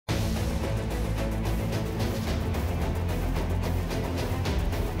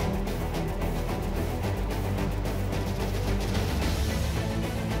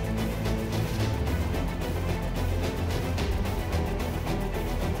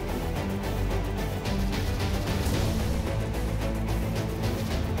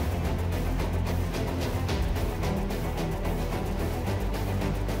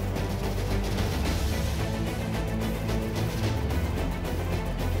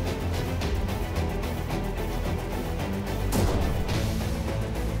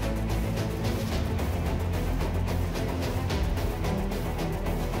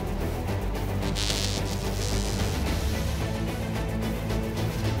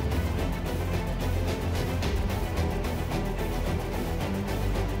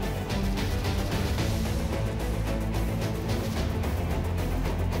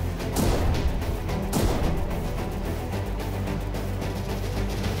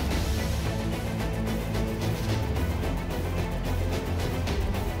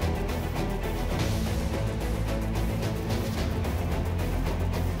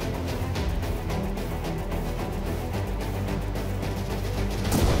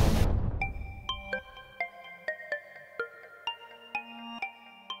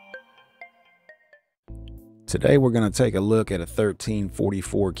Today we're going to take a look at a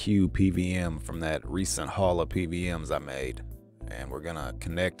 1344Q PVM from that recent haul of PVMs I made, and we're going to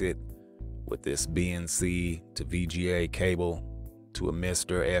connect it with this BNC to VGA cable to a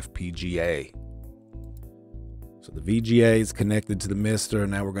MiSTer FPGA. So the VGA is connected to the MiSTer.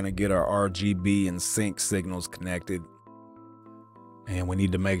 Now we're going to get our RGB and sync signals connected, and we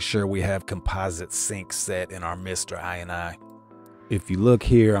need to make sure we have composite sync set in our MiSTer INI. If you look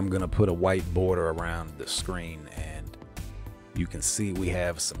here, I'm going to put a white border around the screen, and you can see we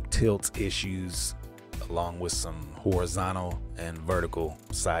have some tilt issues along with some horizontal and vertical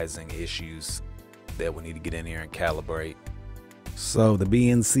sizing issues that we need to get in here and calibrate. So the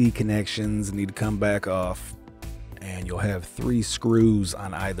BNC connections need to come back off, and you'll have 3 screws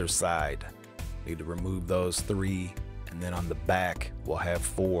on either side. Need to remove those 3, and then on the back we'll have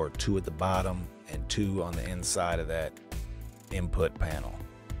 4, 2 at the bottom and 2 on the inside of that input panel.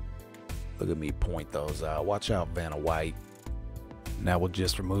 Look at me point those out. Watch out, Vanna White. Now we'll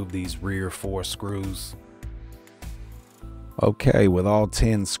just remove these rear 4 screws. Okay, with all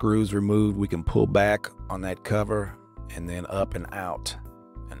 10 screws removed, we can pull back on that cover and then up and out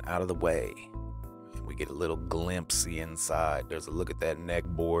of the way. And we get a little glimpse inside. There's a look at that neck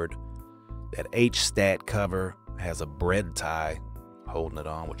board. That H-stat cover has a bread tie holding it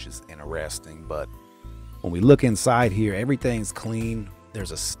on, which is interesting, but when we look inside here, everything's clean.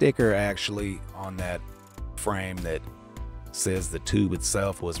 There's a sticker actually on that frame that says the tube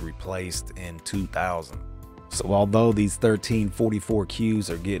itself was replaced in 2000. So although these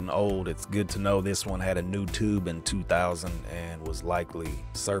 1344Qs are getting old, it's good to know this one had a new tube in 2000 and was likely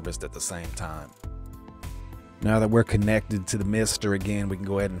serviced at the same time. Now that we're connected to the MiSTer again, we can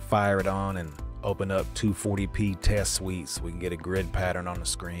go ahead and fire it on and open up 240p test suite so we can get a grid pattern on the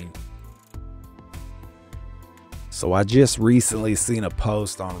screen. So I just recently seen a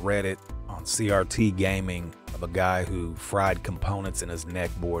post on Reddit on CRT Gaming of a guy who fried components in his neck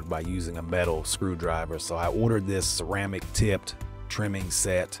board by using a metal screwdriver. So I ordered this ceramic tipped trimming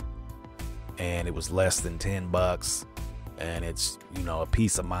set, and it was less than 10 bucks, and it's, you know, a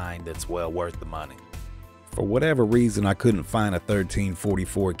peace of mind that's well worth the money. For whatever reason, I couldn't find a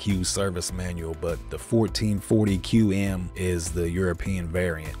 1344Q service manual, but the 1440QM is the European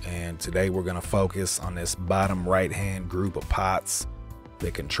variant. And today we're going to focus on this bottom right-hand group of pots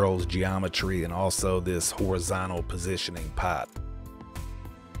that controls geometry and also this horizontal positioning pot.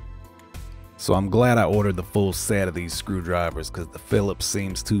 So I'm glad I ordered the full set of these screwdrivers because the Phillips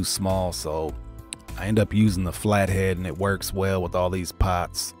seems too small, so I end up using the flathead, and it works well with all these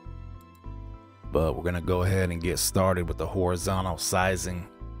pots. But we're gonna go ahead and get started with the horizontal sizing.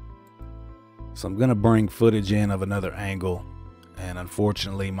 So I'm gonna bring footage in of another angle, and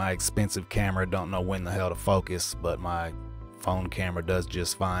unfortunately my expensive camera don't know when the hell to focus, but my phone camera does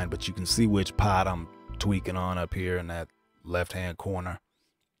just fine. But you can see which pot I'm tweaking on up here in that left hand corner.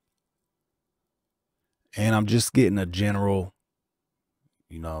 And I'm just getting a general,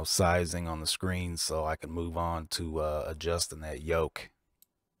 you know, sizing on the screen so I can move on to adjusting that yoke.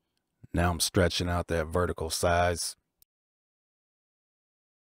 Now I'm stretching out that vertical size.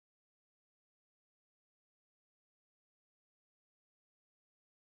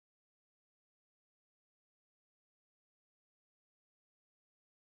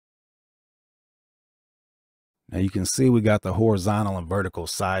 Now you can see we got the horizontal and vertical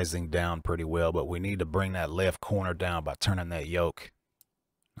sizing down pretty well, but we need to bring that left corner down by turning that yoke.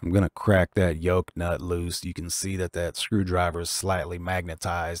 I'm going to crack that yoke nut loose. You can see that that screwdriver is slightly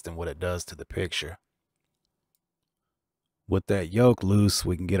magnetized in what it does to the picture. With that yoke loose,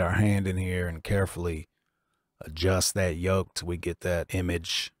 we can get our hand in here and carefully adjust that yoke till we get that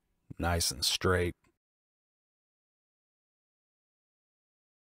image nice and straight.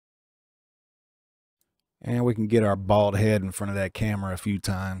 And we can get our bald head in front of that camera a few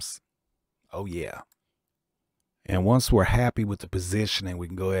times. Oh yeah. And once we're happy with the positioning, we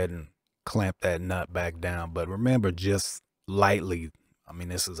can go ahead and clamp that nut back down. But remember, just lightly. I mean,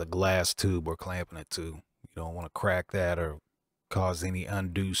 this is a glass tube we're clamping it to. You don't want to crack that or cause any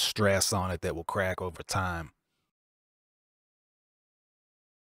undue stress on it that will crack over time.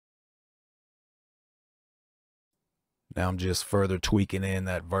 Now I'm just further tweaking in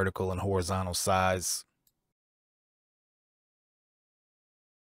that vertical and horizontal size.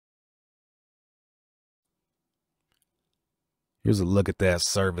 Here's a look at that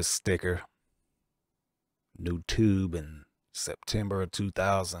service sticker. New tube in September of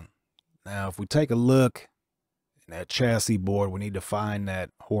 2000. Now, if we take a look in that chassis board, we need to find that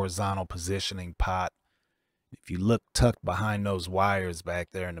horizontal positioning pot. If you look tucked behind those wires back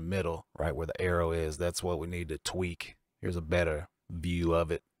there in the middle, right where the arrow is, that's what we need to tweak. Here's a better view of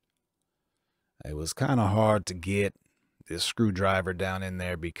it. It was kind of hard to get this screwdriver down in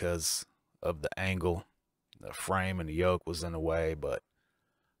there because of the angle. The frame and the yoke was in the way, but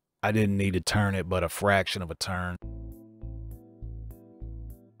I didn't need to turn it but a fraction of a turn.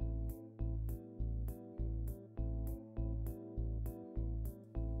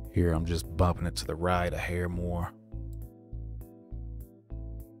 Here I'm just bumping it to the right a hair more.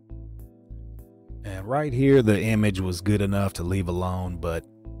 And right here the image was good enough to leave alone, but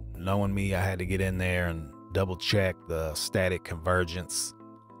knowing me, I had to get in there and double check the static convergence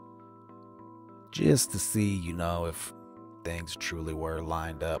just to see, you know, if things truly were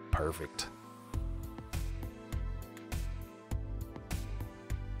lined up perfect.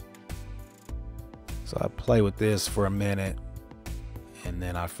 So I play with this for a minute, and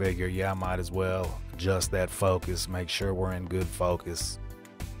then I figure, yeah, I might as well adjust that focus, make sure we're in good focus.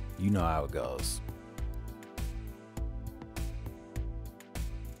 You know how it goes.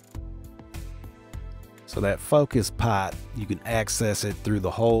 So that focus pot, you can access it through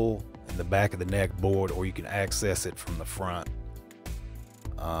the hole in the back of the neck board, or you can access it from the front.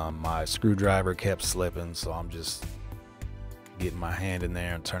 My screwdriver kept slipping, so I'm just getting my hand in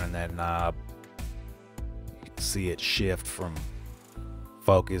there and turning that knob. You can see it shift from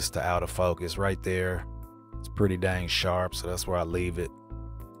focus to out of focus right there. It's pretty dang sharp, so that's where I leave it.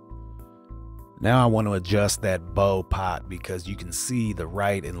 Now I want to adjust that bow pot because you can see the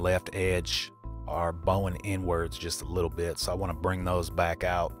right and left edge are bowing inwards just a little bit, so I want to bring those back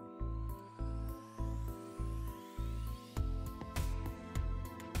out.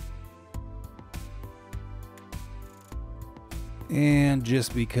 And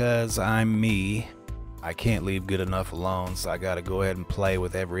just because I'm me, I can't leave good enough alone, so I got to go ahead and play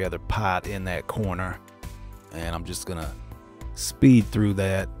with every other pot in that corner, and I'm just gonna speed through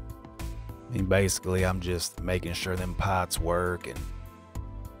that. I mean, basically I'm just making sure them pots work and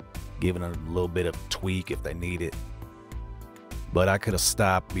giving them a little bit of tweak if they need it. But I could have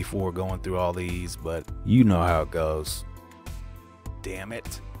stopped before going through all these, but you know how it goes. Damn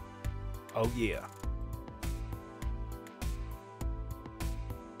it. Oh yeah.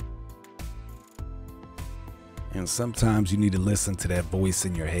 And sometimes you need to listen to that voice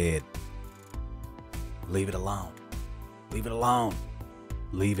in your head. Leave it alone. Leave it alone.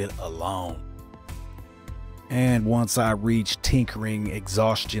 Leave it alone. And once I reached tinkering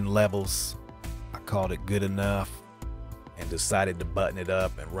exhaustion levels, I called it good enough and decided to button it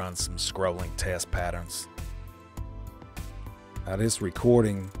up and run some scrolling test patterns. Now this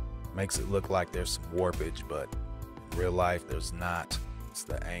recording makes it look like there's some warpage, but in real life there's not. It's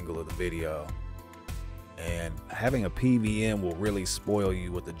the angle of the video. And having a PVM will really spoil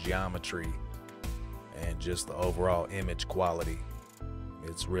you with the geometry and just the overall image quality.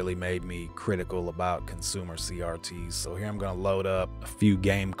 It's really made me critical about consumer CRTs. So here I'm gonna load up a few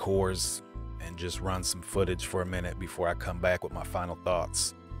game cores and just run some footage for a minute before I come back with my final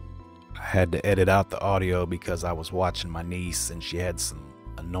thoughts. I had to edit out the audio because I was watching my niece and she had some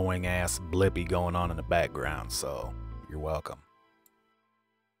annoying ass blippy going on in the background, so you're welcome.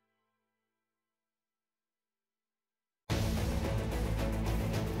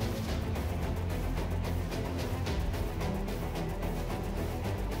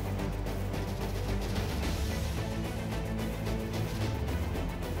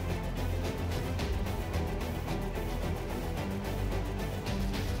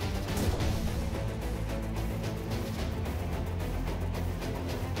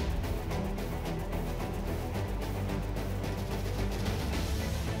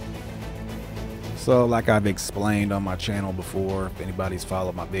 So like I've explained on my channel before, if anybody's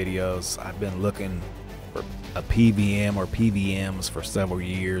followed my videos, I've been looking for a PVM or PVMs for several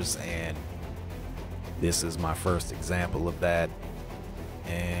years, and this is my first example of that.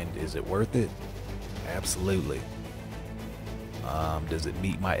 And is it worth it? Absolutely. Does it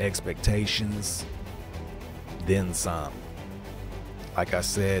meet my expectations? Then some. Like I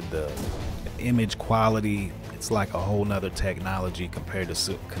said, the image quality, it's like a whole nother technology compared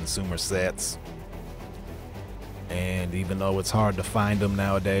to consumer sets. And even though it's hard to find them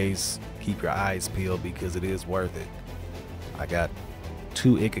nowadays, keep your eyes peeled because it is worth it. I got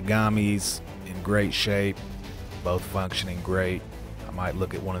two Ikagimis in great shape, both functioning great. I might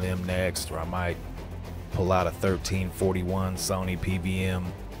look at one of them next, or I might pull out a 1341 Sony PVM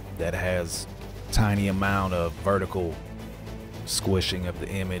that has a tiny amount of vertical squishing of the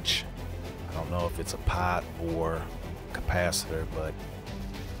image. I don't know if it's a pot or capacitor, but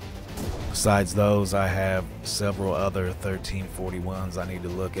besides those, I have several other 1341s I need to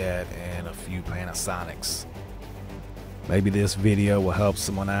look at and a few Panasonics. Maybe this video will help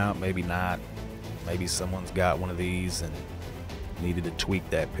someone out, maybe not. Maybe someone's got one of these and needed to tweak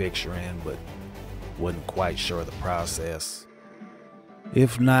that picture in, but Wasn't quite sure of the process.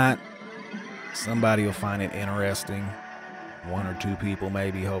 If not, somebody will find it interesting. 1 or 2 people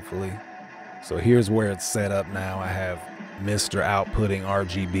maybe, hopefully. So here's where it's set up now. I have MiSTer outputting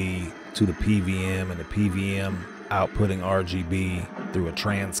RGB to the PVM, and the PVM outputting RGB through a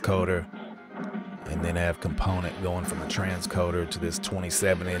transcoder. And then I have component going from the transcoder to this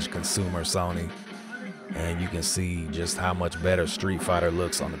 27-inch consumer Sony. And you can see just how much better Street Fighter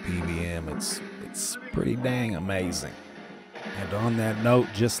looks on the PVM. It's pretty dang amazing. And on that note,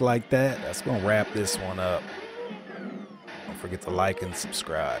 just like that, that's gonna wrap this one up. Don't forget to like and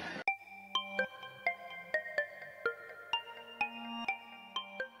subscribe.